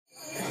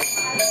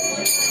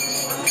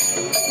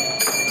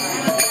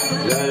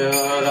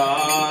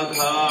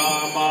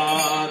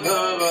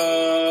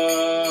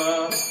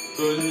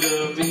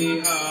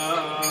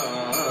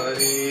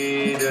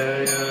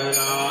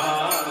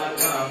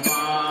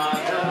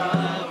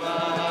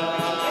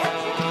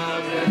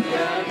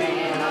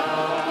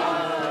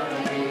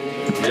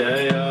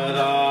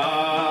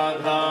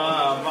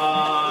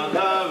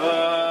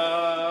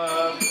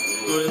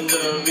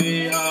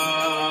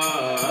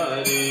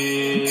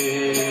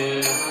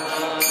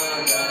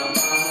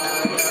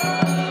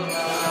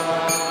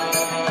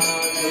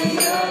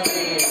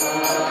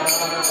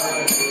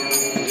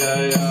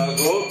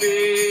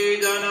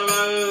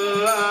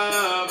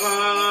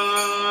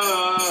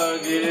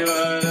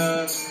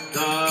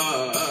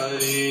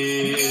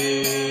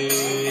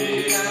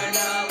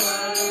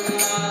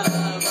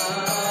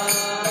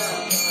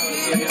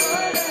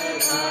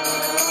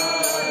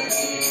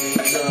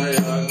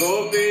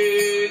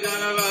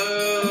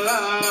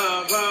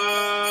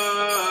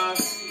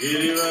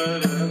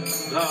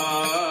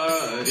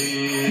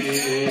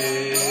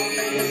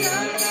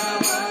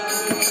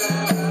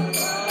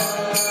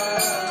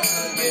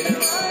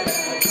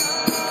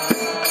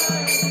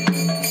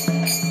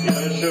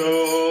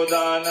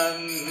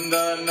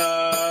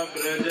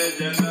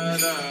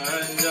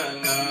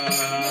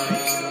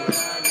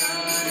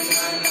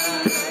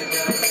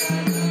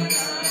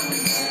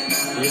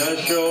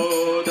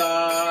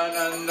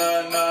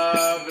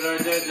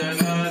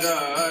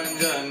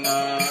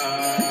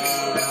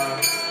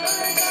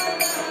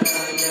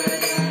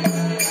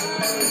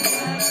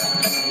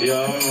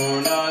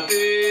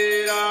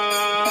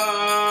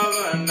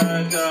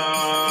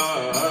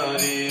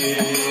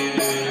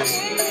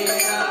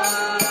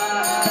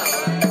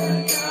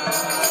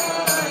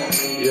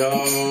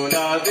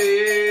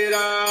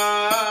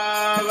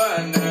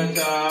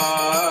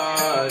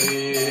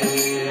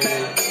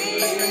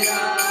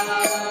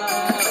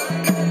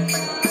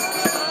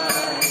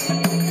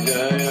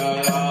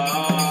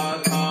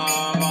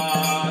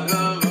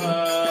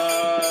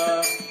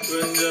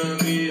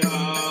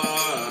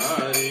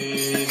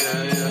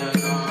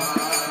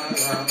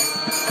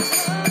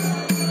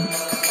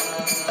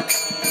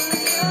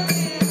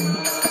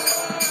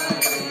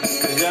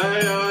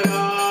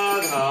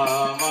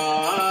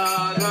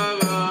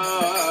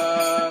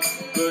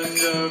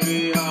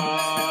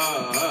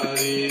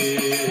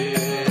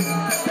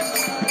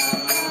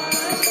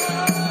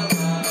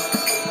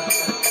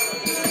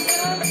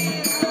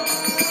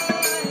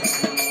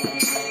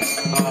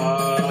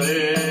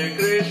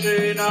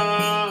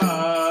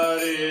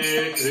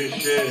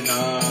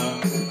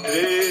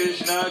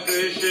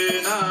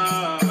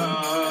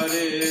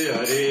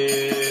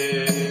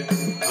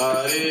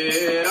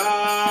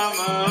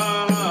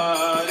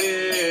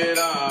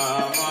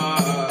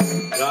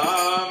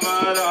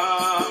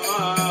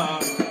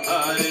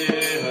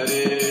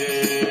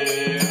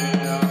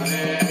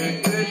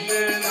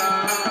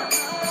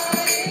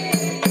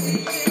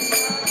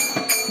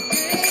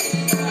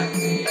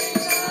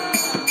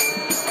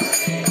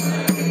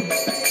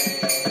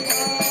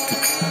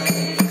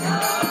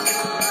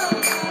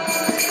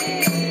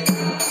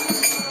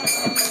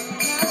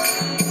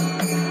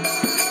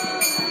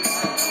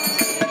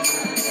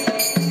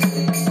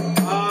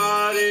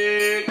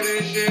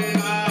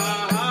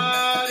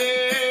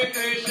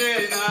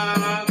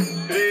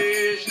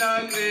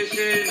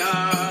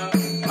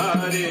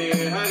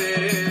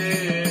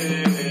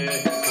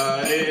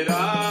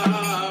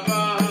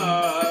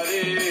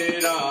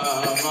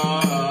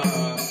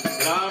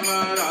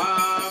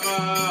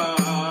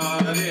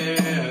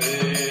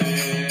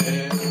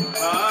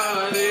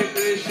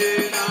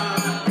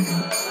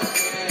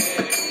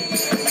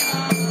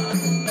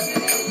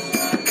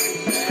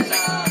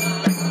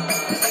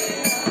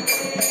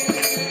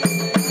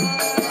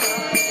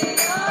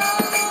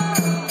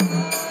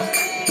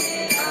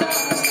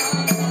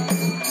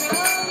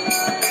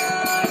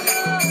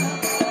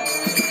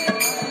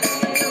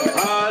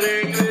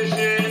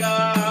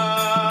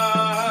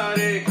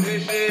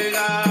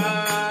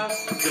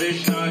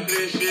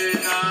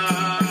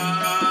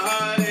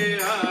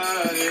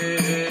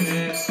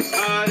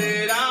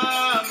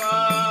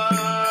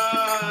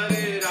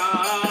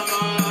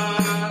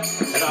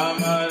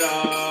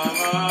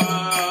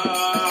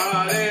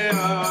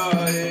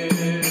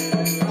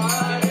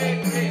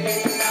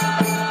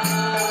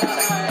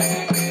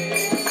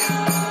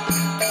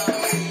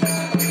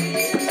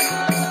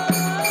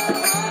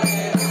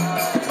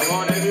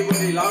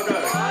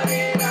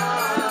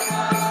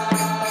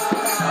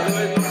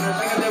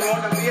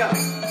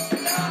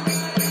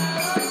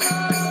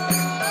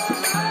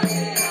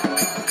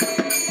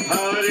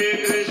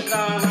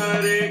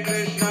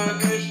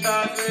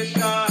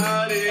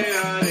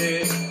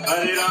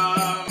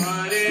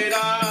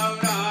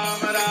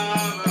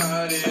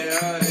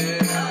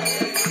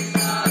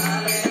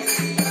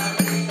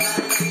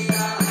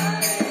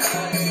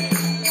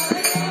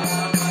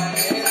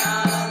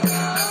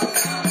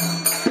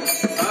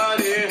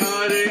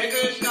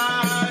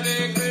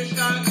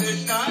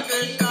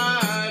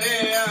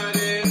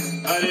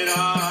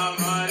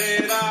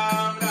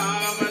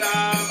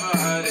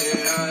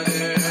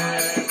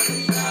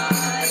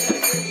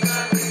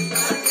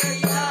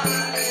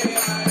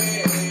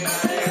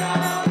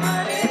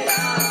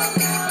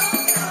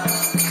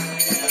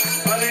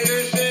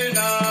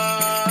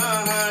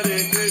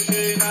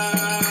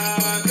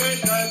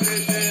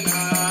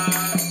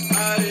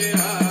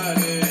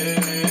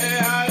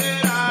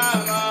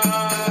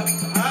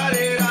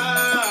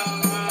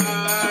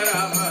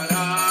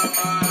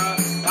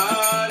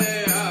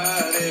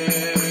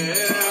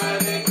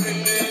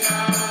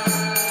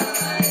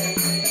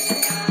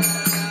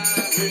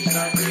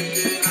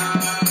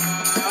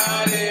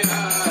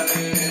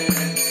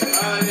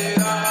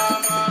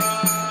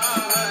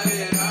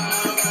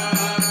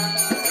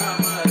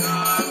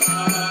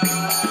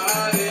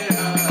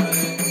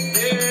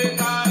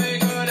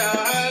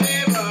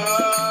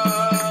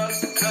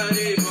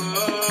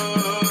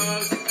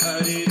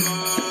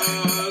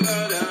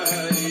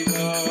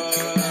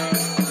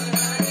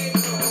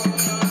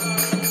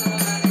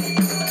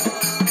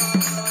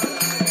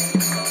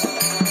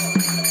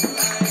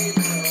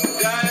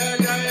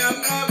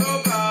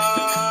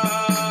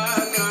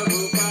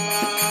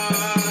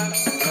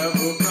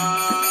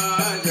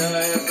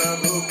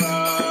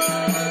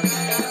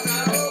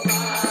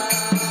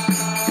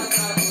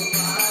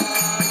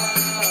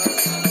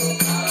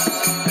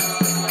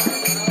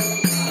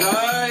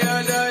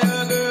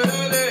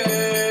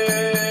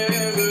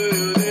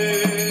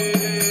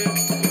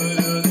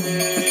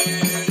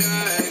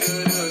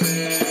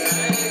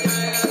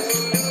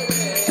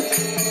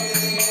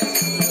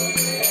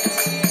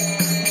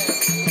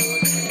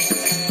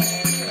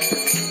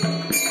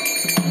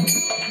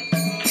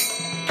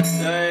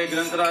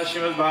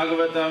Srimad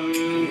Bhagavatam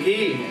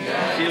ki,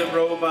 Srila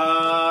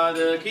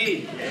Prabhupada ki,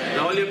 the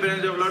Holy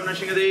Appearance of Lord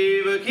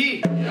Narsimha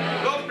ki,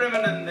 Gop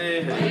Premanande.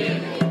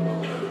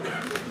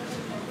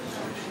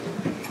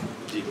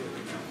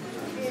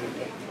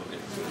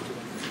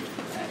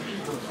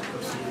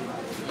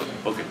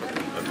 Okay.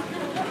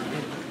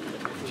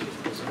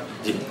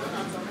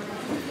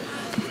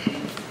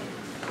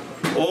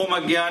 Om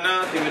Ajnana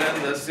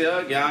Timirandasya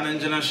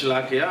Jnananjana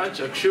Shalakya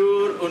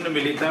Chakshur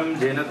Unmilitam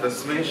Jena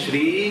Tasme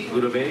Shri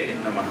Gurave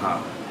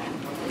Namaha.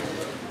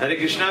 Hare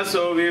Krishna.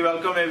 So we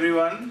welcome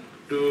everyone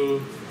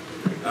to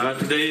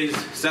today's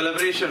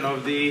celebration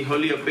of the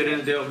Holy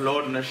Appearance Day of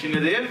Lord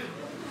Narsimha.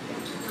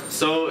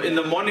 So in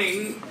the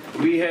morning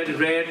we had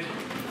read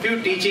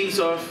few teachings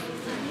of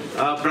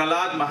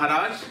Prahlad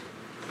Maharaj.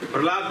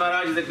 Prahlad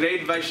Maharaj is a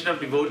great Vaishnava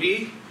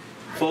devotee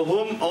for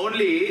whom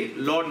only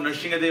Lord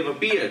Narsimha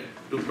appeared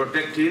to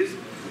protect his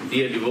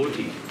dear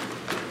devotee.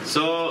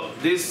 So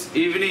this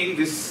evening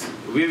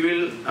we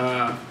will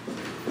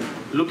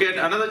look at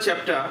another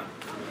chapter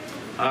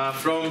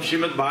from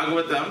Srimad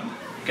Bhagavatam,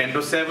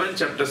 Canto 7,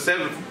 Chapter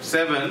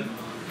 7,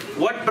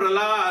 what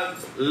Prahlad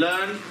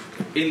learned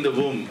in the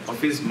womb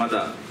of his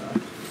mother.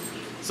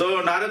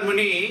 So Narad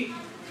Muni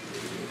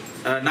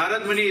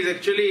is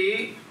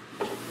actually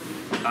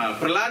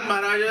Prahlad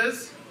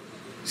Maharaj's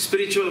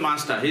spiritual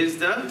master. He is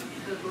the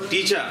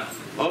teacher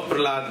of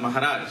Prahlad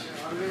Maharaj.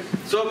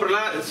 So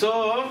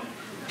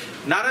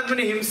Narad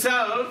Muni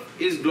himself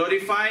is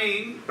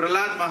glorifying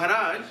Prahlad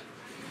Maharaj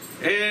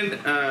and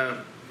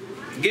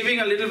giving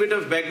a little bit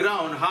of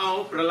background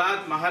how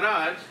Prahlad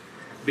Maharaj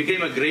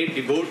became a great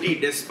devotee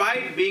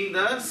despite being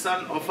the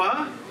son of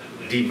a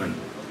demon.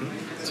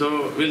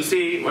 So we'll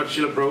see what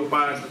Srila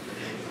Prabhupada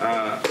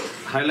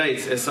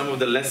highlights as some of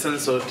the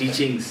lessons or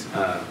teachings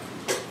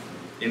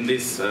in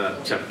this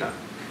chapter.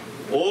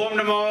 Om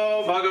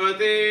Namo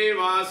Bhagavate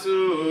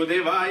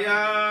Vasudevaya.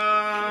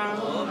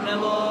 Om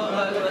Namo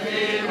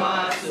Bhagavate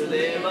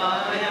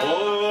Vasudevaya.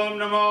 Om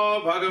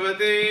Namo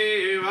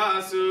Bhagavate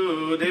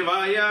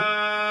Vasudevaya.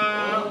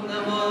 Om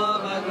Namo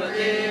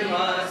Bhagavate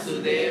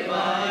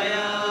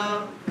Vasudevaya.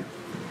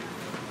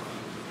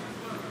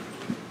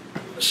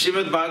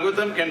 Srimad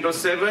Bhagavatam, Canto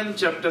 7,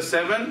 Chapter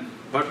 7,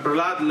 what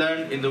Prahlad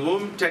learned in the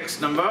womb,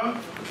 text number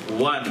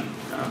 1.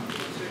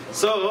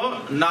 So,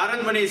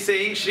 Narad Muni is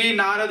saying, Shri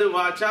Narad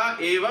Vacha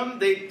Evam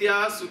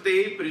Daitya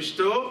Sute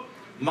Prishto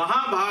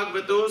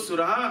Mahabhagavato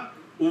Suraha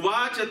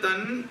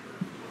Uvachatan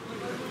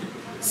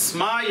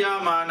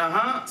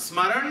Smayamanaha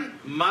Smaran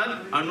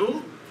Mad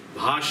Anu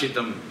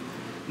Bhashitam.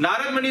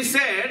 Narad Muni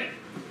said,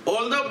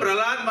 although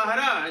Prahlad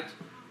Maharaj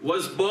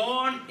was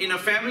born in a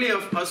family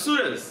of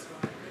Asuras,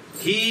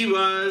 he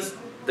was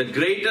the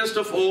greatest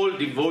of all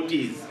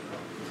devotees.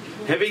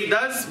 Having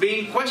thus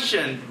been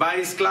questioned by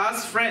his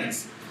class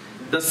friends,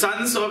 the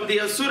sons of the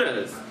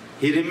Asuras,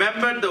 he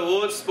remembered the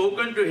words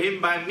spoken to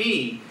him by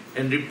me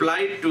and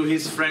replied to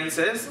his friends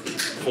as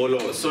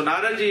follows. So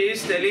Naraji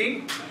is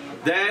telling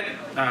that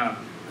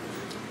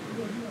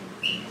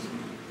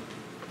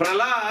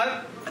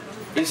Prahlad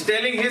is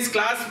telling his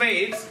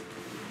classmates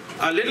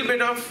a little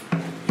bit of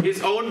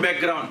his own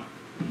background.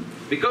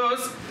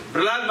 Because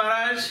Prahlad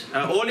Maharaj,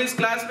 all his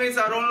classmates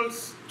are all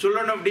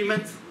children of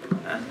demons.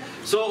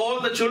 So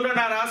all the children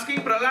are asking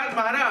Prahlad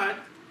Maharaj,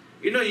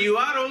 you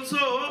are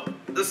also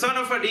the son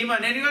of a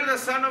demon and you are the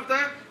son of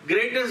the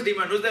greatest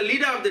demon, who is the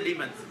leader of the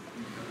demons.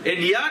 And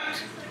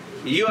yet,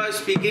 you are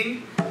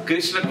speaking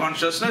Krishna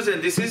consciousness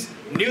and this is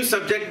new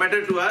subject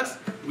matter to us.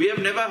 We have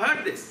never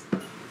heard this.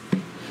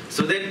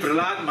 So then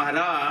Prahlad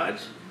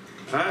Maharaj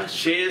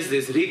shares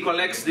this,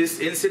 recollects this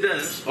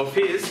incident of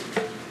his,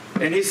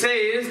 and he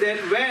says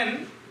that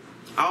when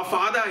our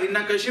father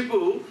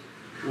Hiranyakashipu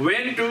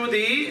went to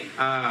the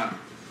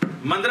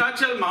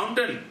Mandrachal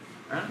mountain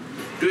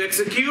to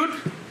execute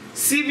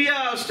severe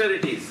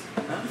austerities.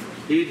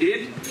 He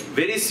did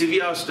very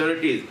severe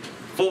austerities.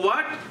 For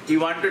what? He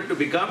wanted to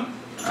become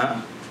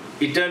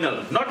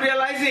eternal. Not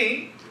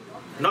realizing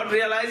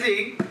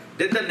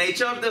that the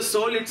nature of the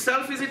soul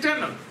itself is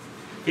eternal.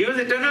 He was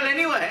eternal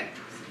anyway,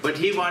 but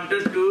he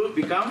wanted to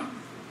become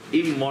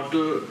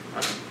immortal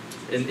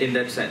in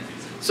that sense.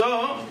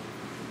 So,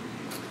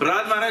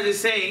 Prahlad Maharaj is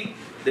saying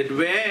that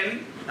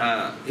when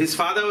his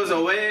father was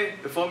away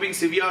performing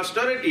severe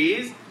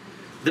austerities,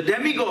 the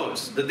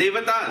demigods, the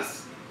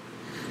devatas,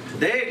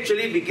 they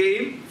actually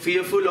became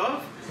fearful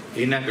of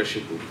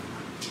Hiranyakashipu.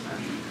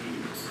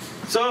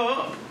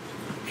 So,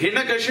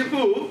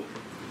 Hiranyakashipu,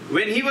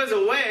 when he was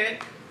away,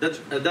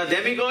 the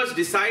demigods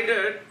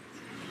decided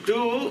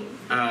to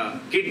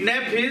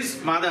kidnap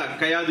his mother,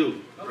 Kayadu.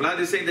 Prahlad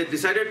is saying they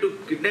decided to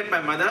kidnap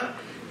my mother,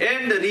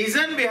 and the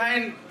reason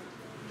behind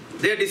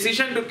their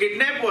decision to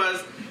kidnap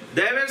was,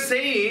 they were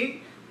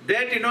saying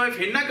that, if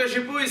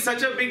Hiranyakashipu is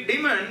such a big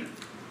demon,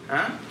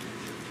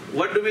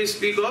 what do we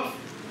speak of?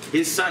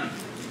 His son.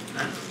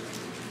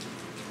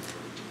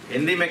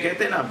 Hindi mein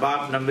kehte na,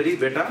 baap nambari,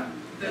 beta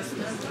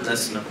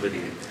das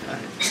nambari.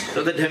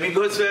 So the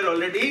demigods were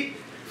already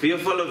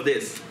fearful of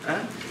this.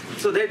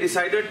 So they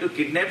decided to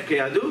kidnap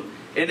Kayadu,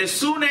 and as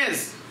soon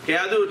as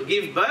Kayadu would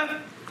give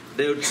birth,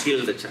 they would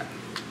kill the child.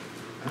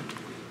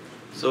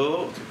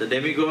 So the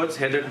demigods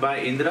headed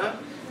by Indra,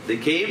 they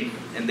came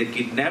and they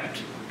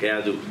kidnapped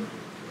Kayadu.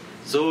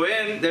 So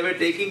when they were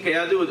taking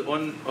Kayadu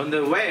on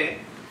the way,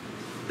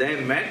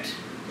 they met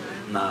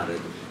Narad.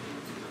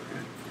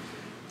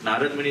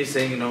 Narad Muni is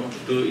saying,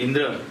 to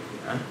Indra,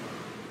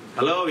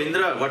 hello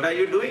Indra, what are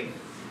you doing?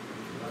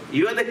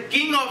 You are the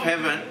king of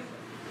heaven.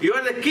 You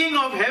are the king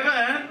of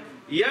heaven,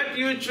 yet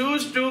you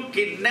choose to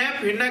kidnap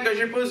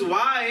Hiranyakashipu's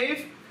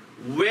wife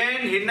when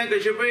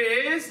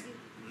Hiranyakashipu is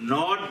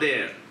not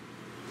there.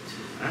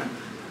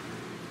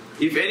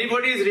 If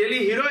anybody is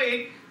really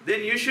heroic,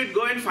 then you should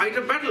go and fight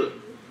a battle.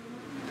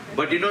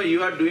 But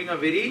you are doing a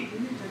very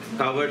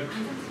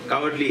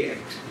cowardly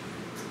act.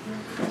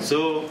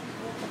 So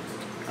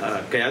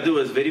Kayadu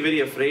was very, very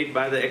afraid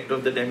by the act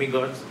of the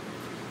demigods.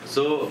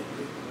 So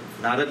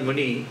Narad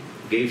Muni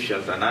gave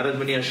shelter. Narad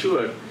Muni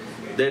assured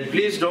that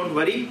please don't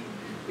worry.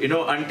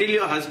 Until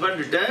your husband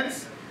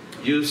returns,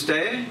 you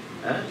stay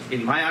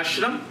in my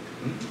ashram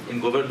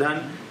in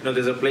Govardhan.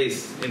 There's a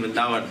place in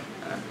Vrindavan,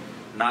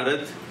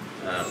 Narad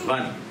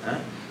Van.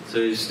 So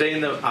you stay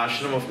in the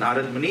ashram of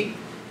Narad Muni.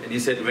 And he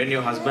said, when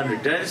your husband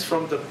returns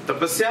from the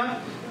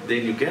tapasya,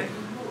 then you can.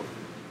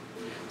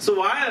 So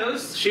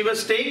whilst she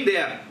was staying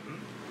there,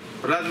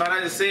 Prahlad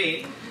Maharaj is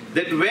saying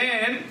that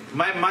when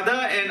my mother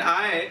and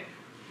I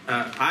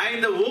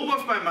in the womb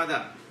of my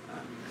mother,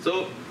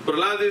 so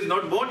Prahlad is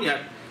not born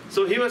yet,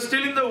 so he was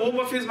still in the womb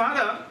of his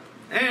mother,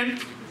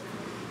 and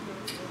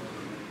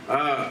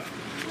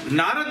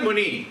Narad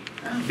Muni,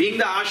 being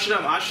the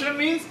ashram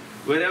means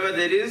wherever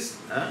there is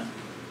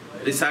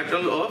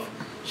recital of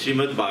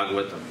Srimad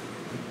Bhagavatam.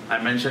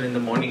 I mentioned in the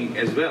morning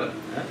as well.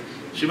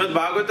 Srimad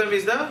Bhagavatam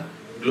is the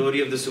glory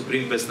of the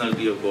Supreme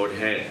Personality of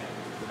Godhead.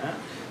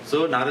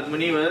 So Narad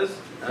Muni was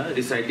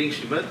reciting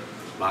Srimad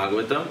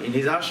Bhagavatam in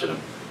his ashram.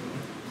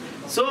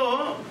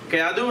 So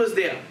Kayadu was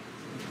there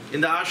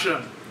in the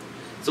ashram.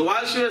 So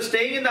while she was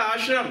staying in the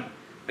ashram,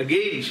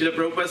 again Srila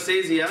Prabhupada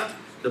says here,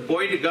 the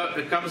point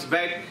comes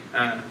back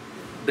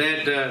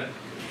that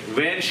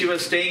when she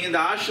was staying in the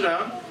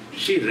ashram,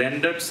 she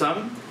rendered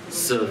some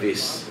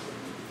service.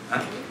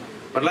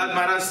 Prahlad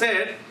Maharaj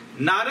said,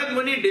 Narad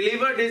Muni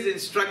delivered his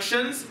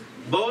instructions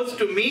both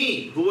to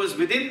me, who was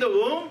within the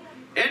womb,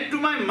 and to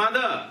my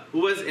mother, who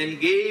was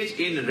engaged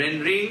in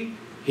rendering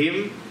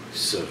him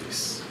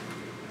service.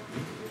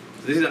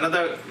 This is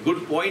another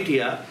good point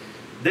here,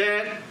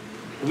 that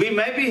we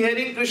may be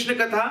hearing Krishna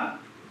Katha,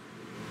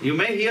 you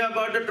may hear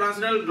about the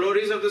transcendental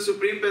glories of the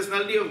Supreme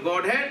Personality of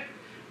Godhead,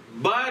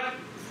 but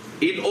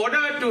in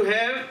order to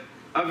have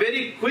a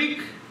very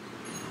quick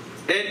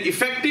and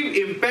effective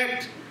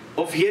impact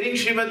of hearing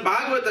Srimad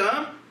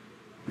Bhagavatam,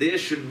 there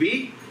should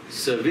be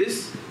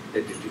service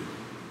attitude.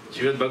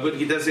 Srimad Bhagavad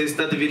Gita says,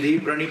 Tad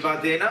vidhi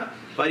pranipatena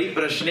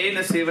pariprashnena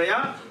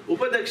sevaya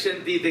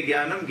upadakshanti te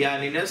jnanam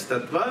jnaninas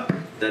tattva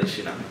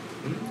darshina.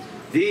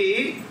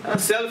 The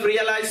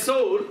self-realized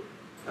soul,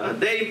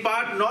 they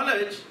impart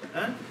knowledge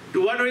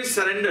to one who is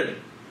surrendered.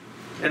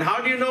 And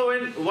how do you know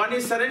when one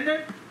is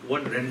surrendered?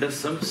 One renders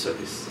some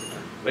service.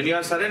 When you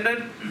are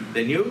surrendered,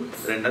 then you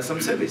render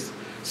some service.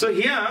 So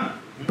here,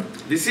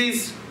 this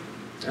is,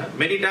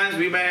 many times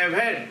we may have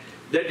heard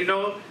that,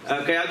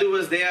 Kayadu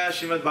was there,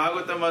 Srimad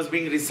Bhagavatam was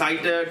being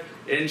recited,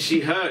 and she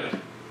heard.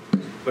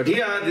 But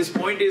here, this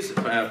point is,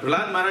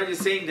 Prahlad Maharaj is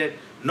saying that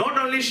not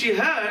only she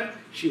heard,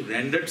 she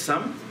rendered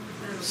some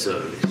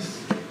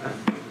service.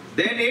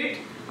 Then it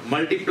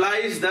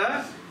multiplies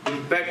the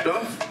impact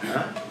of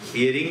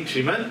hearing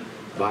Srimad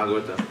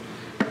Bhagavatam.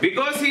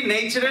 Because he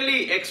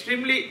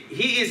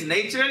is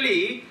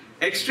naturally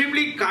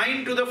extremely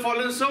kind to the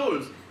fallen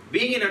souls.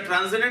 Being in a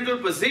transcendental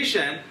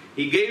position,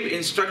 he gave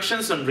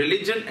instructions on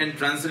religion and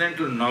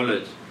transcendental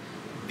knowledge.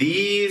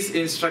 These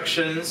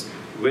instructions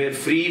were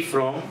free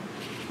from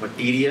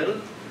material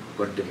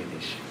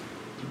contamination.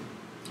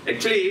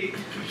 Actually,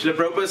 Srila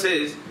Prabhupada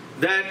says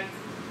that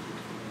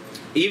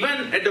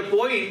even at the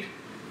point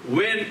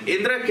when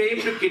Indra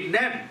came to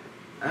kidnap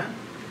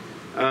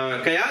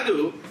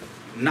Kayadu,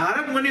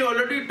 Narad Muni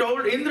already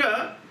told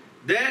Indra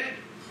that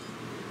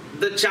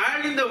the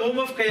child in the womb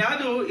of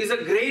Kayadu is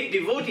a great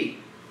devotee.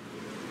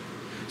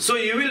 So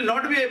you will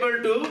not be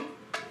able to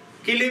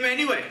kill him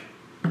anyway.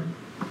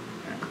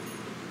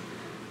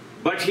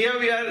 But here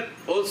we are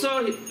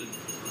also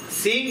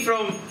seeing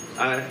from,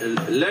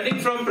 learning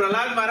from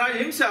Prahlad Maharaj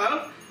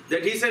himself,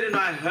 that he said,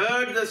 I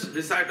heard the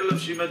recital of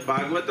Srimad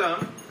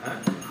Bhagavatam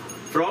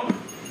from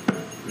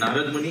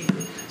Narad Muni.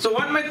 So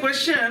one might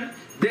question,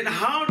 then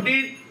how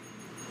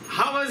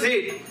was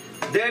it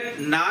that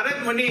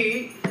Narad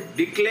Muni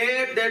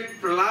declared that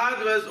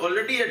Prahlad was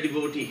already a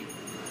devotee?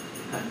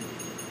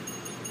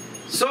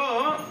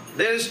 So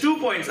there is 2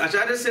 points.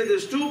 Acharya says there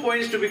is 2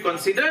 points to be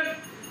considered.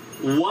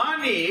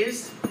 One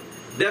is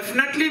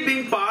definitely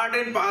being part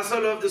and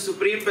parcel of the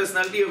Supreme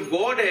Personality of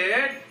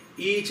Godhead,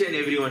 each and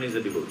everyone is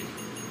a devotee.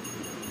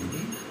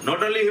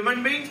 Not only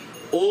human beings,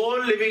 all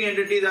living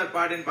entities are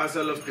part and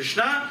parcel of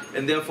Krishna,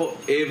 and therefore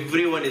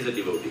everyone is a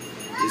devotee.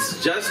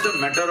 It's just a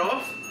matter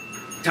of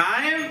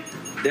time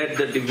that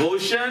the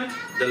devotion,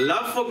 the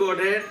love for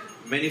Godhead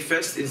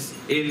manifests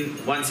in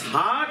one's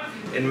heart,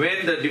 and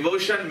when the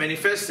devotion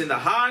manifests in the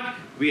heart,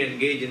 we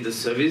engage in the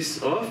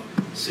service of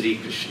Sri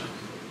Krishna.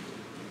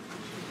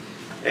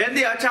 And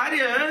the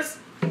Acharyas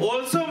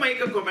also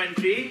make a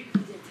commentary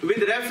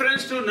with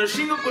reference to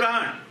Narsimha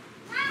Puran.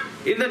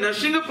 In the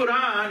Narsimha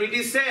Puran, it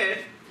is said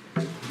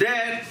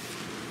that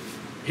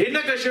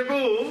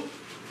Hiranyakashipu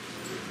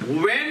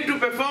went to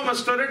perform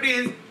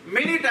austerities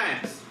many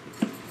times,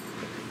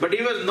 but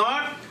he was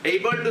not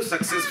able to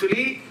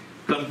successfully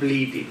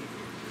complete it.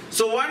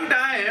 So one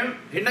time,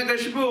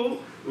 Hiranyakashipu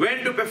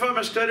went to perform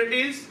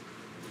austerities,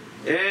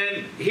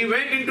 and he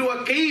went into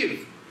a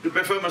cave to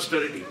perform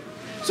austerity.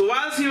 So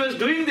whilst he was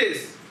doing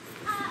this,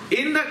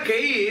 in the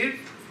cave,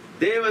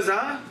 there was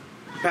a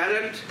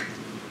parrot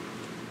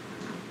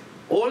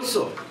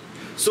also.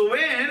 So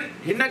when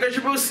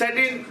Hiranyakashipu sat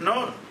in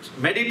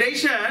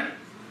meditation,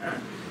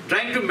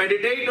 trying to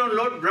meditate on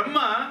Lord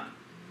Brahma,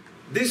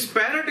 this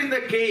parrot in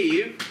the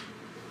cave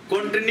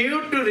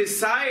continued to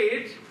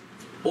recite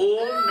Om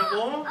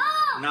Namo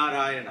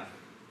Narayana.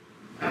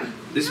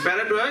 This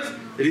parrot was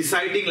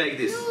reciting like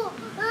this.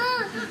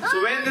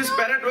 So when this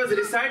parrot was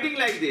reciting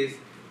like this,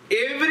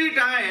 every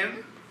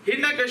time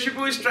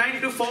Hiranyakashipu is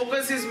trying to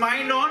focus his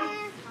mind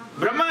on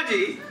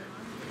Brahmaji,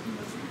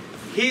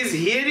 his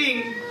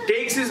hearing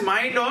takes his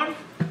mind on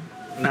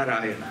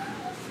Narayana.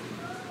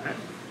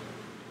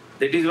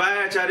 That is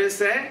why Acharya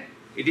said,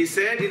 it is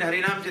said in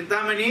Harinam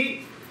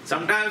Chintamani,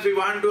 sometimes we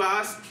want to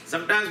ask,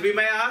 sometimes we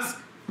may ask,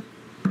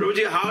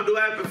 Prabhuji, how do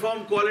I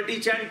perform quality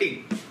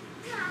chanting?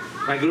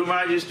 My Guru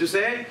Maharaj used to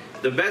say,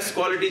 the best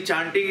quality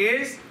chanting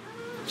is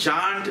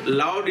chant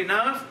loud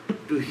enough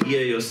to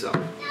hear yourself.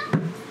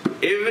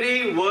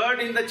 Every word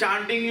in the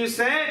chanting you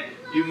say,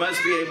 you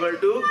must be able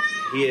to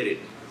hear it.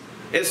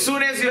 As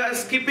soon as you are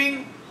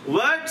skipping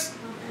words,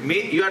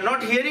 you are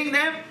not hearing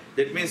them,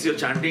 that means your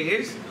chanting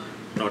is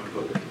not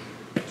good.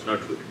 It's not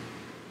good.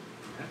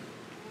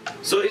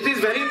 So it is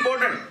very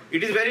important.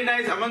 It is very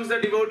nice amongst the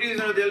devotees,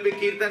 there will be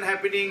kirtan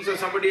happening, so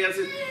somebody else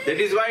is. That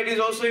is why it is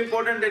also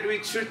important that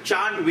we should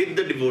chant with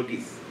the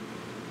devotees.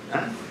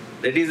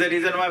 That is the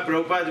reason why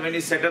Prabhupada, when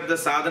he set up the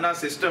sadhana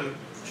system,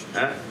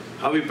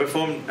 how we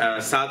perform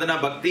sadhana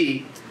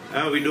bhakti,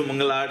 we do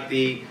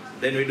Mangalarti,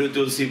 then we do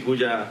Tulsi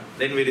Puja,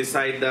 then we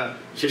recite the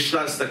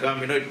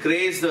Shishtastakam. It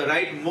creates the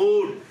right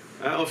mood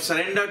of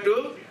surrender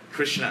to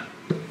Krishna.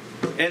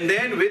 And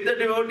then with the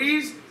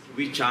devotees,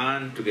 we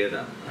chant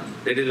together.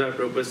 That is why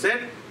Prabhupada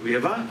said, we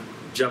have a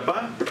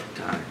japa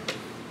time.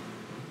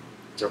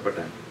 Japa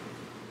time.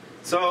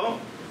 So,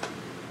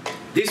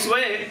 this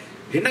way,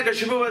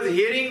 Hiranyakashipu was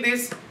hearing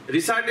this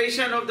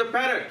recitation of the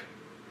parrot,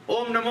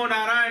 Om Namo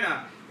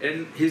Narayana,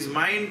 and his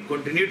mind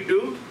continued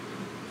to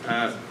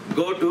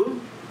go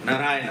to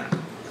Narayana.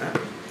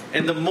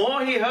 And the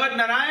more he heard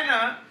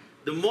Narayana,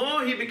 the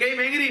more he became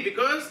angry,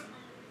 because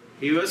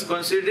he was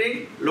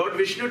considering Lord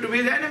Vishnu to be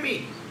his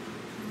enemy.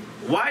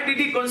 Why did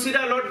he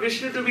consider Lord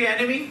Vishnu to be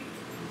enemy?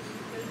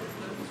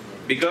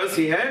 Because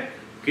he had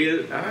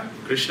killed,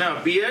 Krishna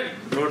appeared,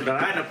 Lord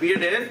Narayana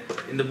appeared there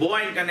in the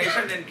boa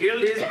incarnation and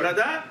killed his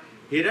brother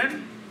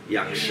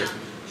Hiranyaksha.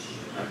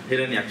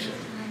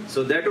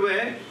 So that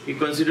way he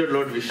considered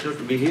Lord Vishnu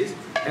to be his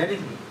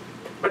enemy.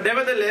 But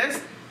nevertheless,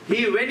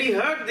 when he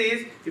heard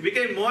this, he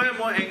became more and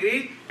more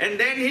angry, and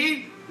then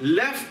he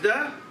left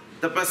the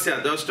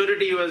tapasya, the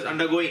austerity he was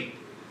undergoing,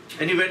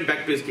 and he went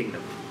back to his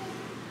kingdom.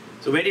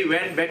 So when he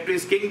went back to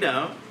his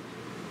kingdom,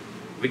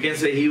 we can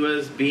say he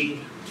was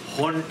being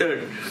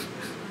haunted.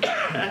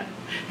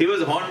 He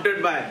was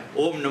haunted by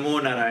Om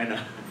Namo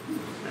Narayana.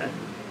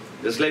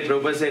 Just like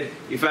Prabhupada said,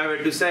 if I were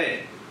to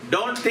say,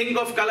 don't think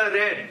of color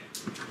red,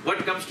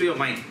 what comes to your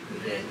mind?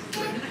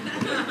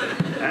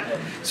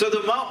 So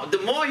the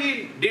more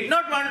he did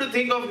not want to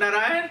think of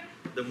Narayan,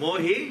 the more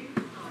he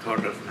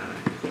thought of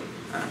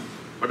Narayan.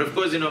 But of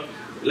course,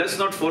 let's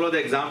not follow the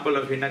example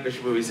of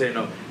Hiranyakashipu. We say,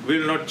 we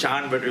will not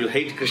chant, but we will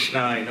hate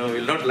Krishna, we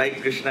will not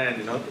like Krishna,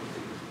 and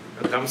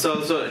Kamsa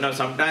also,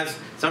 sometimes,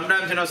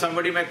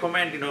 somebody may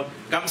comment,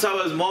 Kamsa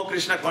was more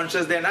Krishna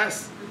conscious than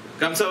us.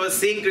 Kamsa was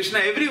seeing Krishna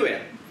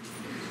everywhere.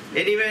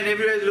 Anywhere and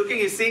everywhere is looking,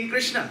 he's seeing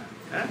Krishna.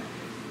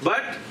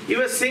 But he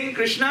was seeing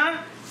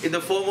Krishna in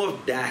the form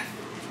of death,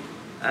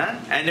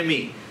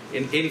 enemy,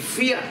 in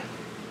fear.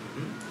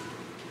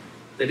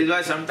 That is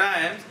why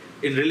sometimes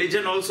in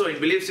religion also, in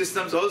belief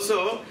systems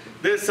also,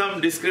 there's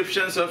some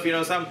descriptions of,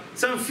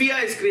 some fear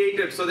is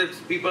created so that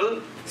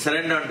people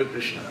surrender unto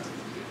Krishna.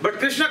 But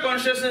Krishna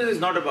consciousness is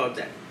not about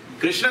that.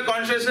 Krishna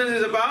consciousness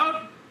is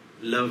about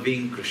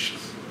loving Krishna.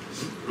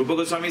 Rupa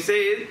Goswami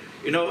says,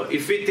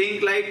 if we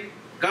think like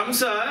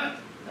Kamsa,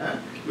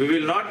 we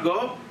will not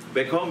go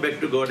back home, back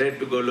to Godhead,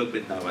 to Golok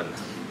Vrindavana.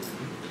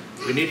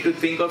 We need to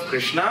think of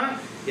Krishna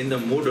in the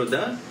mood of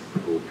the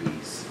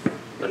gopis.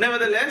 So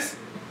nevertheless,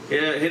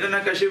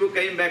 Hiranyakashipu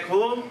came back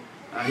home.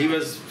 He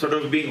was sort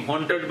of being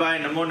haunted by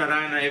Namo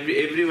Narayana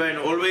everywhere, and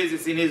always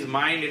it's in his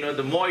mind,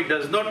 the more he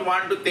does not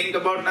want to think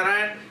about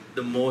Narayan,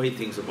 the more he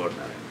thinks about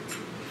Narayan.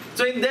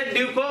 So in that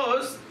due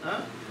course,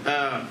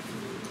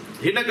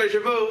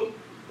 Hiranyakashipu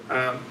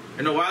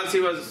whilst he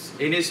was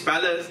in his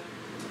palace,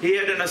 he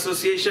had an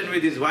association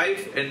with his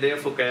wife, and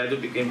therefore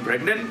Kayadu became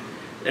pregnant.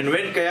 And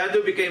when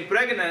Kayadu became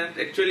pregnant,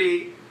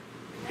 actually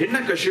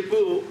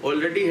Hiranyakashipu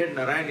already had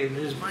Narayan in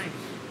his mind.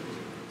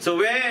 So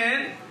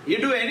when you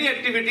do any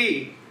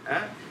activity,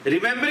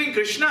 remembering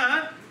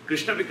Krishna,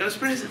 Krishna becomes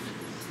present.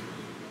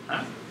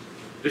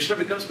 Krishna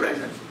becomes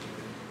present.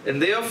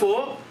 And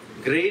therefore,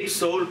 great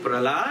soul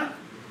Prahlad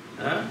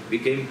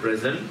became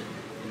present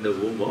in the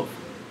womb of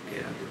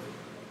Kayadu.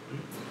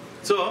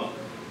 So,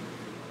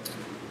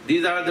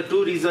 these are the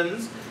two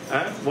reasons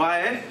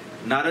why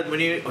Narad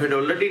Muni had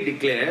already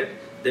declared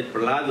that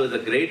Prahlad was a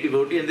great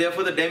devotee, and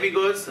therefore the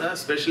demigods,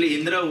 especially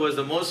Indra, who was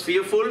the most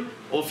fearful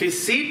of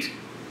his seat,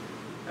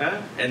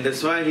 and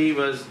that's why he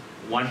was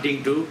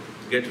wanting to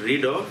get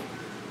rid of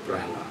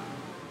Prahlad.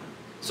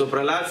 So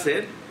Prahlad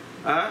said,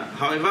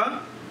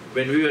 however,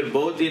 when we were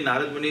both in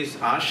Narad Muni's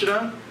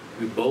ashram,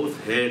 we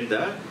both heard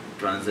the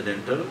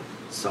transcendental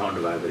sound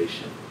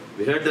vibration.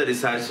 We heard the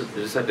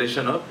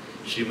recitation of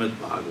Srimad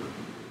Bhagavatam.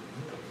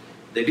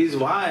 That is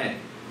why,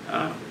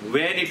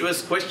 when it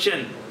was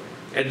questioned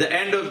at the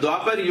end of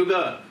Dwapar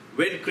Yuga,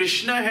 when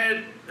Krishna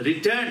had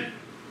returned,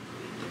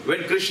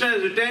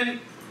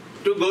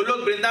 to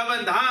Golok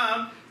Vrindavan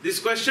Dham, this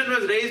question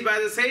was raised by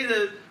the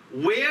sages: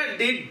 where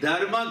did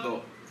Dharma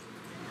go?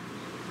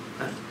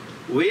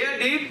 Where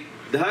did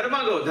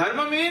Dharma go?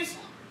 Dharma means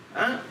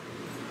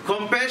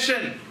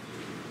compassion,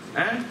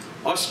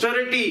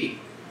 austerity,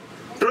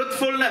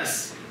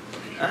 truthfulness.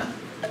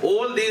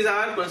 All these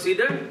are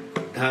considered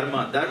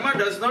Dharma. Dharma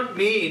does not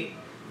mean,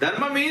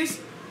 Dharma means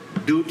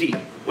duty.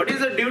 What is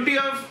the duty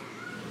of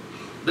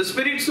the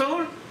spirit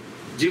soul?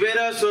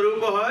 Jivera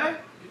Swarupa Hoy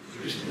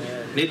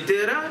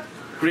Nityara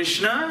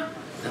Krishna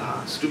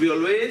Das. To be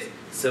always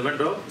servant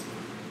of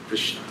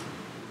Krishna.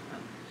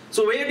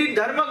 So where did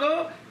Dharma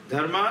go?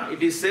 Dharma,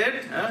 it is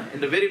said in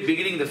the very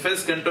beginning, the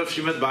first canto of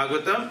Srimad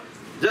Bhagavatam,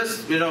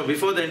 just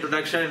before the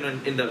introduction,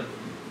 in the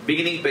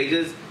beginning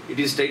pages, it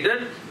is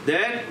stated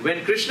that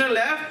when Krishna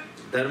left,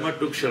 Dharma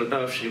took shelter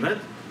of Srimad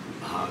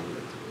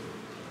Bhagavatam.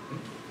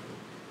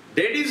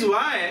 That is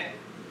why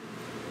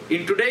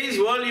in today's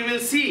world you will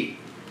see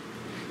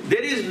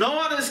there is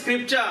no other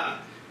scripture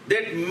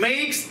that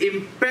makes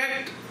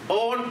impact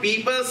on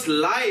people's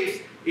lives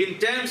in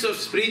terms of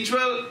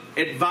spiritual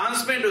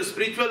advancement or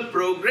spiritual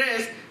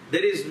progress.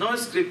 There is no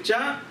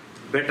scripture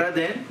better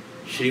than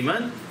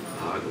Srimad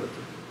Bhagavatam.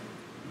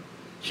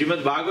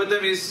 Srimad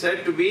Bhagavatam is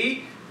said to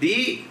be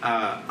the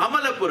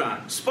Amala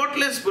Puran,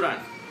 spotless Puran.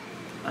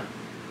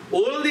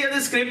 All the other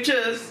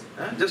scriptures,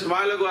 just a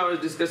while ago I was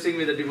discussing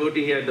with a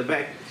devotee here at the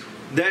back,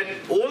 that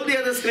all the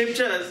other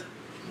scriptures,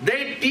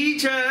 they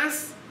teach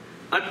us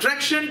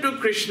attraction to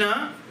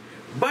Krishna,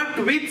 but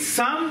with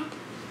some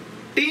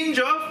tinge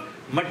of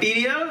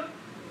material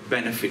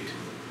benefit.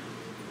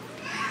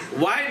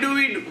 Why do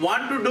we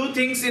want to do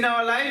things in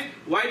our life?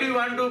 Why do we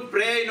want to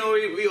pray?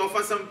 We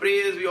offer some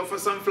prayers, we offer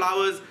some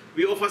flowers,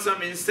 we offer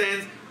some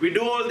incense, we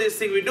do all these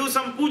things, we do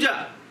some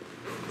puja.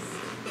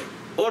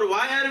 Or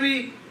why are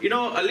we,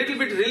 a little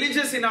bit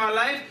religious in our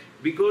life?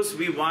 Because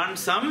we want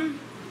some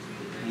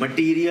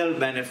material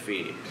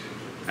benefit.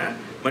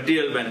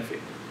 Material benefit.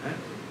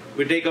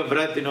 We take a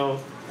vrat,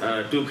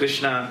 to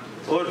Krishna,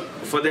 or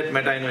for that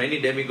matter,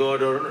 any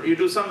demigod, or you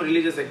do some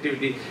religious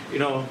activity,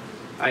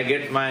 I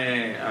get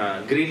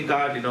my green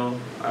card,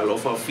 I'll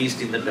offer a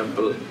feast in the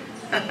temple.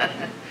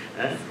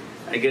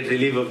 I get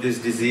relief of this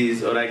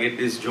disease, or I get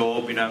this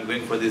job, I'm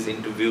going for this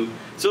interview.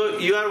 So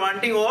you are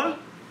wanting all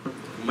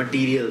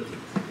material things.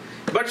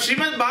 But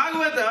Srimad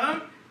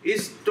Bhagavatam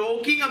is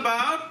talking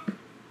about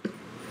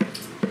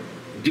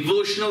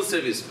devotional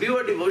service,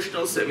 pure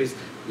devotional service,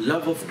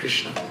 love of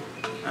Krishna.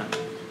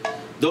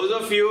 Those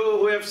of you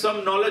who have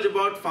some knowledge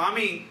about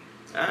farming,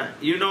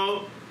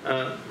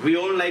 we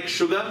all like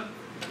sugar.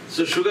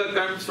 So sugar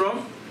comes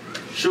from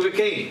sugar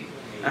cane.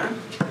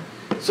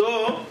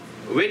 So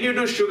when you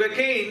do sugar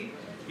cane,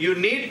 you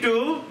need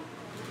to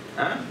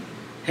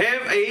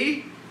have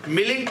a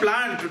milling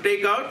plant to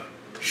take out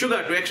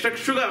sugar, to extract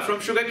sugar from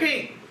sugar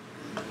cane.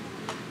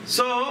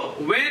 So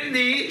when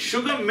the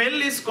sugar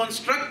mill is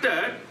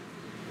constructed,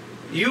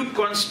 you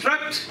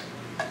construct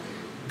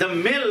the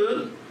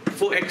mill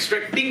for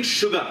extracting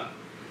sugar.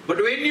 But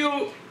when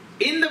you,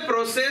 in the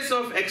process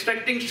of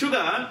extracting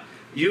sugar,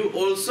 you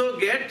also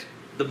get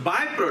the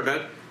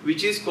byproduct,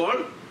 which is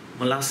called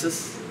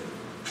molasses.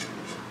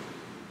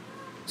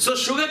 So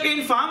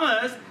sugarcane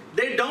farmers,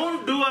 they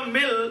don't do a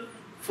mill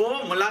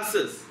for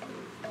molasses.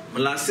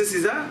 Molasses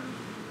is a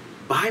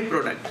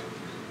byproduct.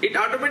 It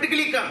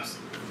automatically comes.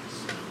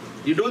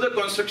 You do the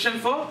construction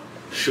for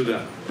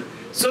sugar.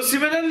 So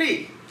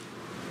similarly,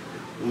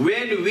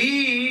 when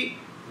we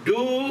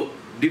do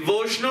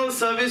devotional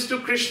service to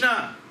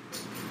Krishna,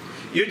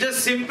 you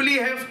just simply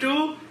have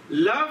to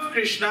love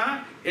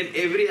Krishna, and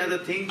every other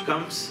thing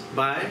comes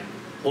by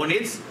on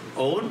its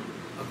own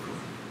accord.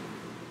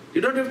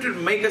 You don't have to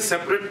make a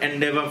separate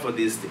endeavor for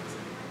these things.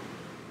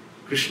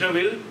 Krishna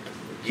will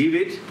give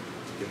it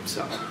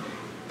himself.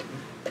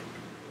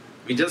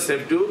 We just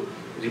have to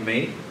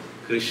remain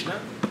Krishna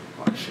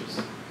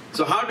conscious.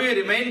 So how do you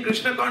remain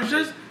Krishna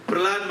conscious?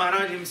 Prahlad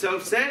Maharaj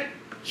himself said,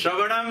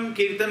 Shravanam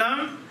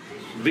Kirtanam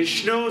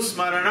Vishnu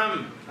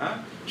Smaranam.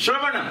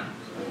 Shravanam.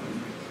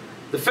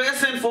 The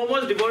first and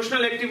foremost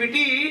devotional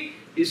activity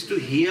is to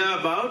hear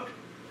about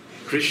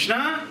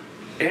Krishna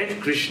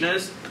and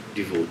Krishna's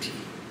devotee.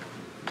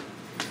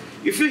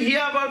 If you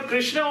hear about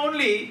Krishna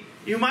only,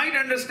 you might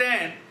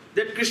understand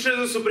that Krishna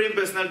is the Supreme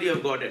Personality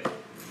of Godhead.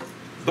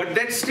 But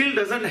that still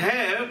doesn't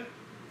have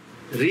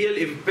real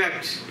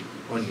impact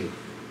on you.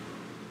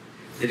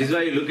 That is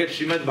why you look at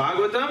Srimad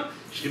Bhagavatam.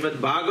 Srimad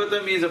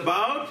Bhagavatam is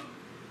about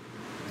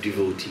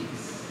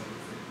devotees.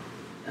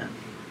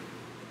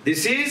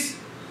 This is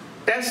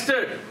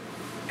tested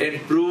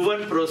and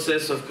proven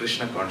process of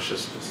Krishna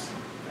consciousness.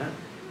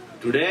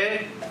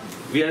 Today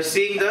we are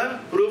seeing the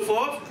proof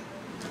of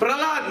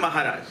Prahlad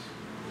Maharaj.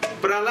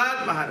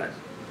 Prahlad Maharaj.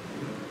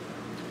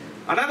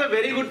 Another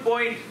very good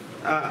point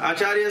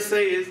Acharya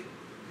says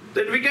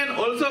that we can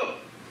also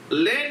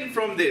learn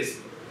from this,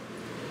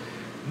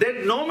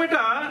 that no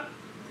matter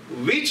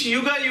which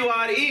yuga you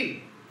are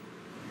in,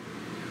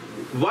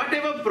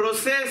 whatever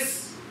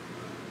process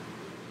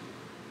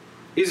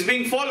is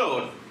being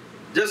followed,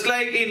 just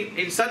like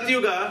in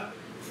Satyuga,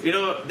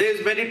 there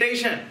is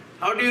meditation.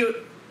 How do you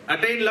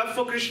attain love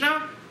for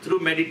Krishna? Through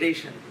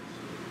meditation.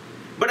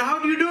 But how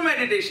do you do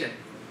meditation?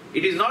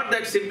 It is not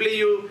that simply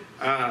you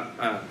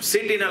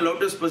sit in a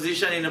lotus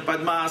position in a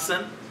Padma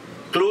Asana,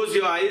 close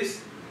your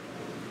eyes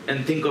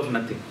and think of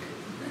nothing.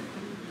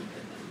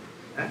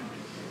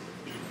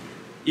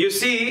 You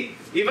see,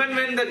 even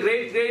when the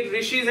great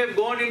rishis have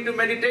gone into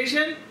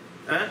meditation,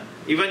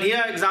 even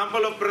here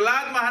example of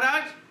Prahlad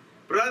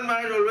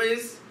Maharaj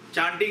always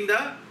chanting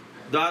the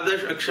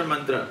Dwadash Akshar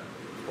mantra.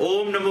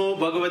 Om Namo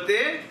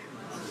Bhagavate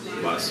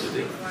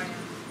Vasudevaya.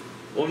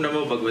 Om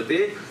Namo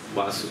Bhagavate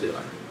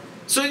Vasudevaya.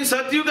 So in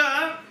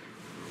Satyuga,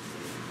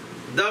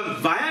 the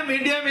via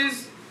medium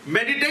is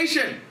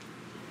meditation.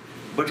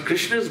 But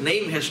Krishna's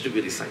name has to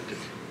be recited.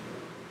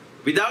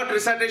 Without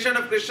recitation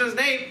of Krishna's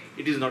name,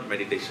 it is not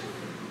meditation.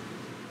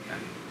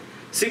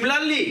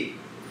 Similarly,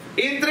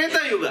 in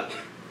Treta Yuga,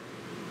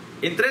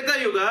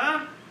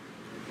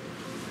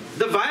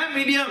 the via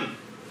medium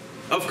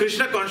of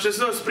Krishna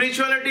consciousness or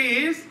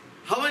spirituality is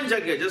Havan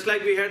Jagya, just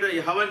like we had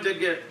a Havan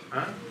Jagya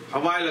a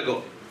while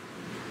ago.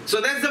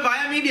 So that's the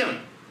via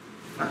medium.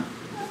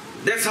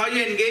 That's how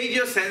you engage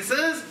your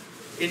senses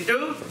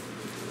into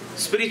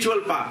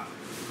spiritual path.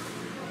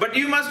 But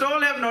you must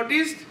all have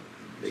noticed,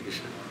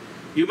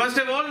 you must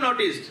have all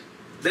noticed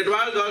that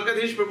while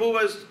Dwarkadhish Prabhu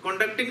was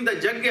conducting the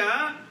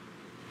Jagya,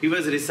 he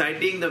was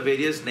reciting the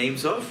various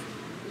names of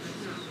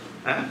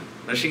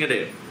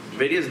Narsimha,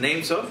 various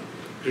names of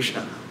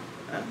Krishna.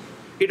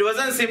 It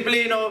wasn't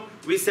simply,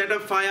 we set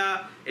up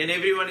fire and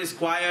everyone is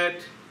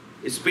quiet,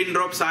 it's pin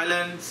drop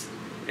silence,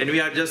 and we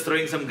are just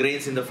throwing some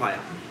grains in the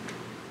fire.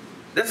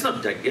 That's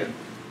not Jagya.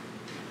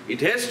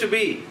 It has to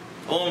be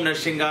Om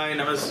Narsimhaya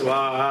Namah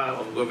Swaha,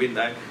 Om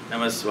Govindaya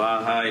Namah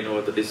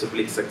Swaha, the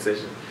disciplic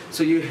succession.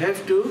 So you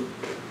have to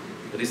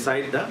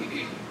recite the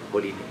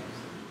holy names.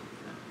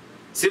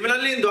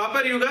 Similarly, in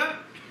Dwapar Yuga,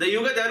 the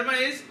Yuga Dharma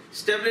is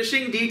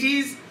establishing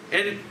deities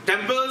and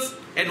temples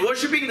and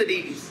worshipping the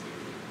deities.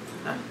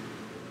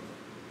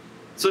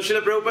 So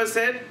Srila Prabhupada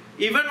said,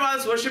 even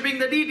whilst worshipping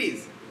the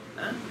deities,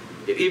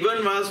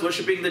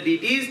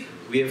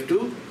 we have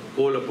to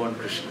call upon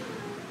Krishna.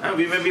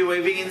 We may be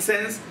waving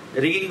incense,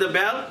 ringing the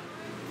bell,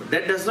 but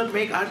that does not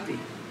make Aarti.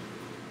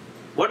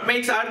 What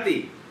makes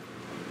Aarti?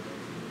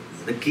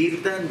 The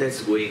kirtan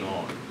that's going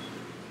on.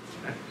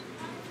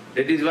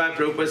 That is why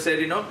Prabhupada said,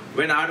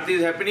 when Aarti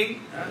is happening,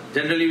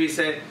 generally we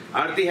say,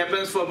 Aarti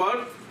happens for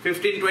about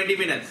 15-20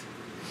 minutes.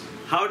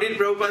 How did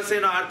Prabhupada say,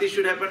 Aarti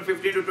should happen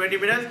 15 to 20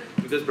 minutes?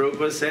 Because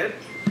Prabhupada said,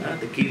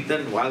 the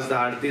kirtan, whilst the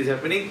Aarti is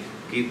happening,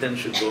 kirtan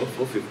should go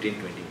for 15-20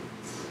 minutes.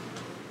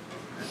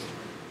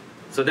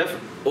 So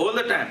all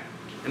the time,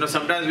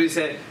 sometimes we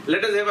say,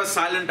 let us have a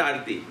silent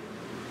Aarti.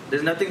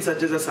 There's nothing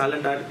such as a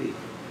silent Aarti.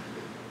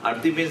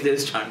 Aarti means there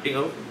is chanting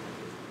of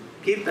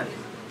kirtan.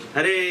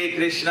 Hare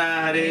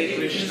Krishna,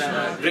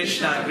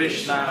 Krishna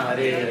Krishna,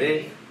 Hare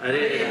Hare,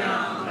 Hare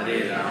Ram,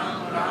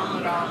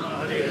 Ram Ram,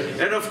 Hare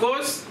Hare. And of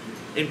course,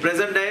 in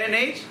present day and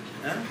age,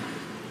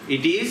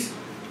 it is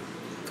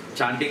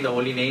chanting the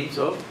holy names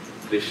of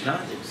Krishna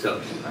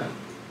himself.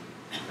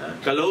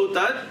 Kalau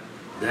tad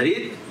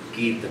dharit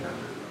kirtana.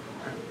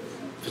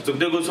 So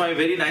Sukdev Goswami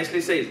very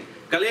nicely says,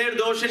 Kaler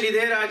dosha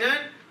nidhe rajan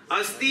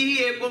asti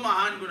hi eko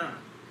mahan guna.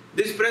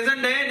 This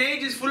present day and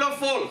age is full of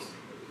faults.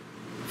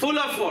 Full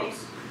of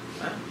faults.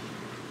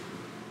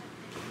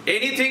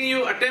 Anything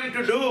you attempt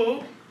to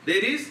do,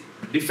 there is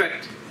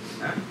defect.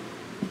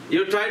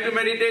 You try to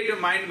meditate, your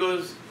mind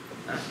goes.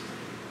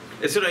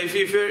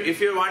 If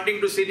you're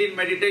wanting to sit in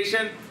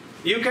meditation,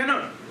 you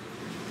cannot.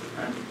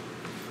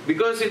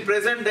 Because in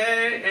present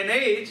day and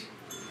age,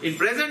 in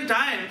present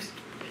times,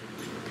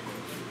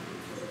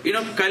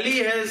 Kali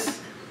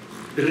has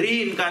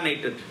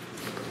reincarnated.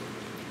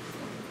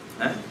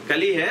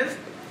 Kali has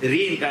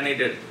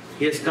reincarnated.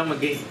 He has come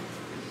again.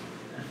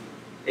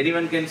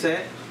 Anyone can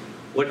say,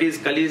 What is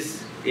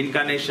Kali's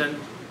incarnation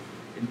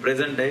in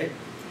present day?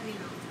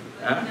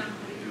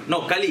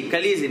 No,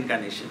 Kali's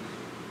incarnation.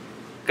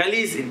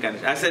 Kali's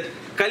incarnation. I said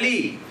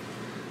Kali.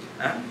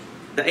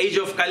 The age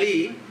of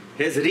Kali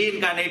has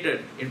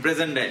reincarnated in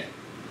present day.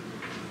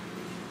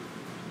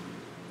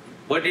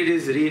 What it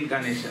is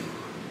reincarnation?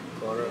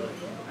 Quarrel.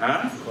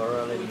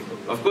 Quarrel and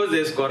hypocrisy. Of course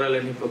there is quarrel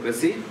and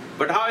hypocrisy.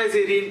 But how has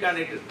he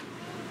reincarnated?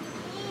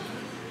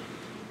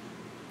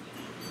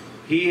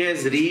 He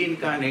has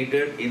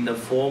reincarnated in the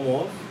form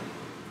of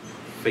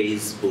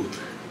Facebook.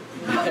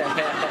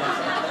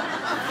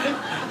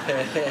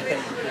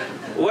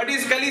 What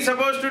is Kali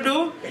supposed to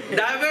do?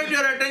 Divert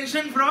your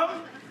attention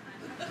from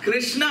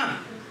Krishna.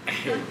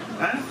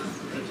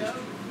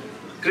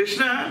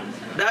 Krishna,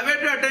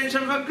 divert your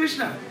attention from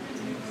Krishna.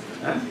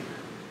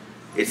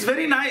 It's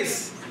very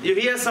nice. You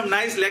hear some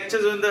nice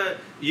lectures on the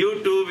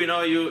YouTube,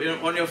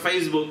 on your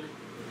Facebook.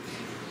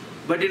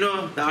 But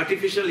the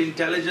artificial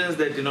intelligence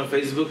that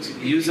Facebook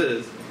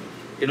uses,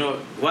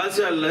 once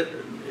you are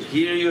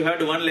here, you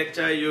heard one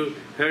lecture, you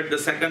heard the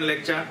second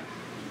lecture,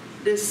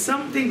 there's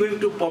something going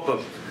to pop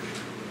up.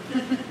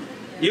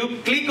 You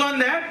click on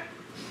that,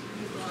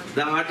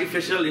 the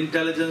artificial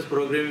intelligence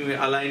programming will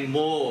align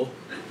more.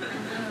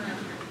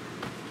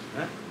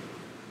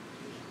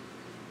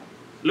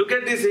 Look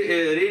at this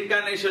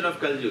reincarnation of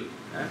Kali.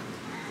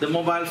 The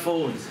mobile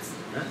phones.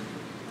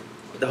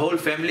 The whole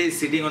family is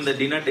sitting on the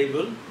dinner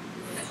table.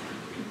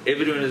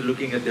 Everyone is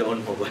looking at their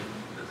own mobile.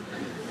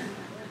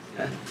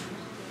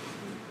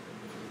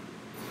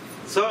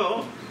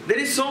 So, there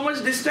is so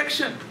much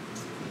distraction.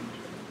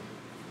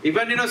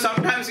 Even,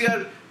 sometimes you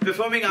are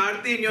performing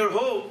aarti in your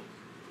home,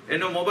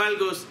 mobile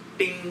goes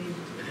ting.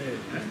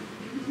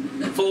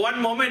 For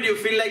one moment, you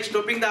feel like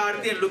stopping the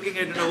aarti and looking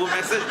at, who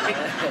messaged me.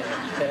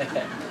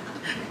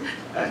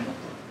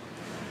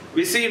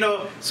 We see,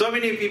 so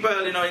many people,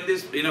 in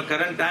this,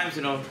 current times,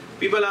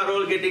 people are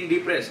all getting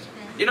depressed.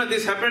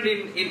 This happened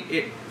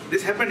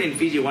in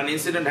Fiji. One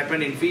incident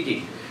happened in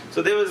Fiji.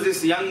 So there was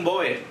this young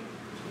boy,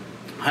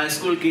 high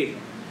school kid.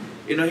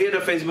 He had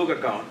a Facebook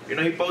account.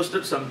 He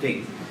posted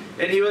something,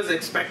 and he was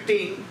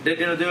expecting that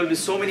there will be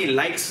so many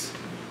likes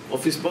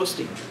of his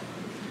posting.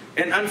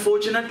 And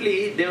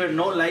unfortunately, there were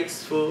no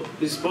likes for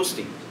his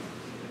posting.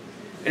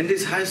 And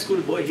this high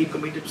school boy, he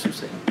committed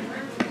suicide.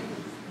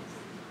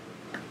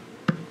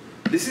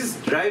 This is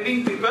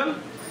driving people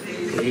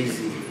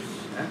crazy.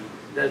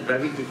 That's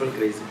driving people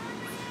crazy.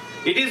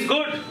 It is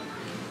good.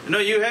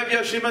 You have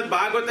your Srimad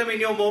Bhagavatam in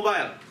your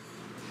mobile.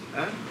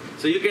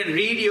 So you can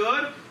read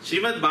your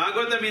Srimad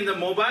Bhagavatam in the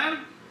mobile.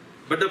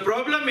 But the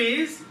problem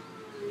is,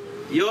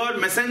 your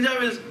messenger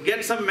will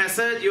get some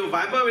message, your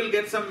Viber will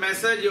get some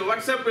message, your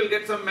WhatsApp will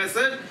get some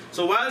message.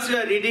 So whilst you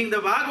are reading the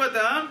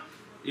Bhagavatam,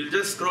 you'll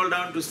just scroll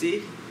down to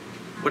see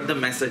what the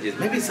message is.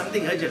 Maybe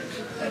something urgent.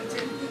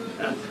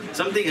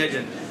 Something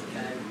urgent.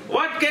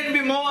 What can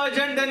be more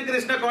urgent than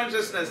Krishna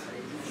consciousness?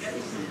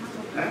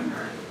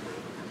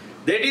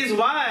 That is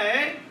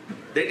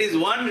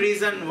one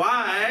reason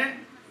why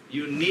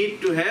you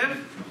need to have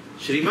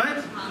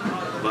Srimad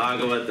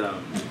Bhagavatam.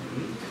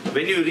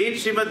 When you read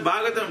Srimad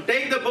Bhagavatam,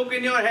 take the book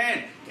in your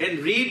hand and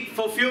read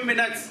for a few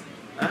minutes.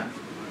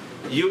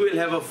 You will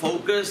have a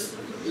focused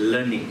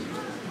learning.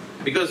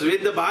 Because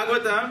with the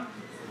Bhagavatam,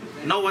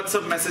 no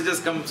WhatsApp messages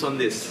comes on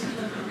this.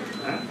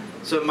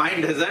 So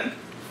mind doesn't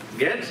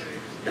get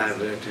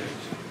diverted.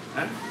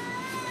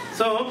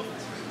 So,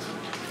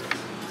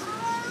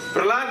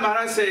 Prahlad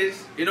Maharaj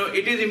says,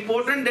 it is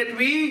important that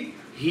we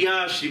hear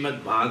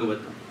Srimad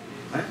Bhagavatam.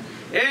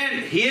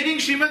 And hearing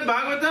Srimad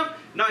Bhagavatam,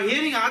 now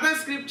hearing other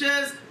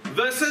scriptures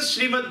versus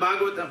Srimad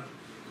Bhagavatam.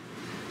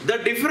 The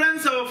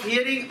difference of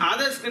hearing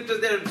other scriptures,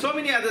 there are so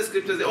many other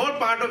scriptures, they're all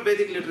part of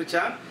Vedic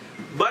literature.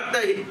 But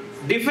the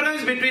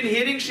difference between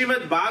hearing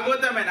Srimad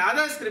Bhagavatam and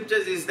other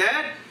scriptures is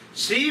that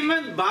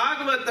Srimad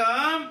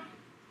Bhagavatam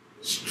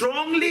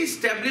strongly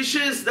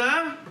establishes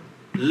the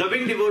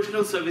loving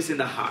devotional service in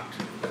the heart.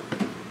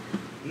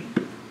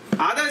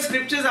 Other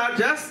scriptures are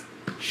just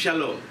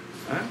shallow.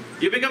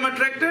 You become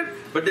attracted,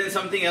 but then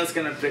something else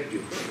can attract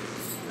you.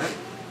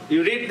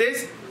 You read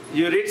this,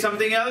 you read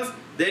something else,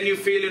 then you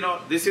feel,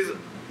 this is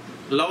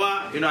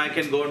lower, I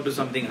can go on to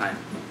something higher.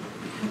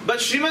 But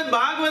Srimad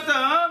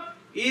Bhagavatam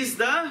is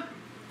the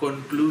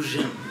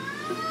conclusion.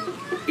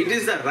 It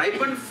is the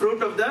ripened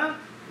fruit of the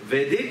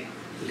Vedic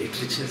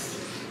literatures.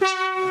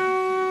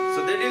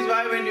 So that is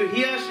why when you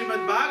hear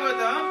Srimad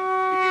Bhagavatam,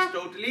 it is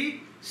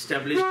totally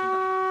established in the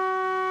heart.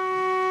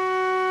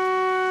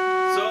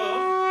 So,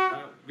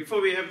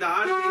 before we have the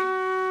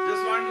aarti,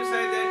 just want to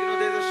say that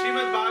there's a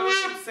Srimad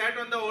Bhagavatam sat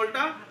on the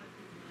altar,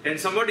 and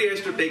somebody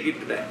has to take it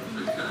today.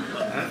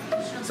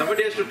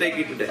 Somebody has to take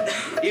it today.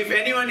 If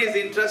anyone is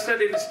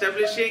interested in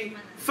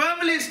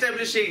firmly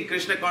establishing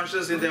Krishna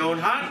consciousness in their own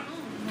heart,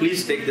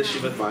 please take the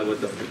Srimad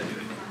Bhagavatam today.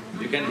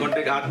 You can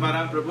contact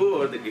Atmaram Prabhu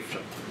or the gift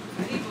shop.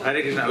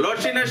 Hare Krishna. Lord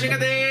Shri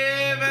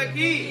Narsimha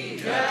ki,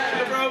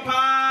 Srila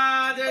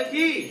Prabhupada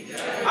ki,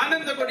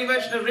 Ananda Koti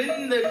Vaishnava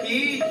Vrinda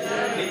ki,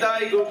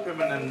 Nitai Gop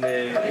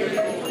Premanande.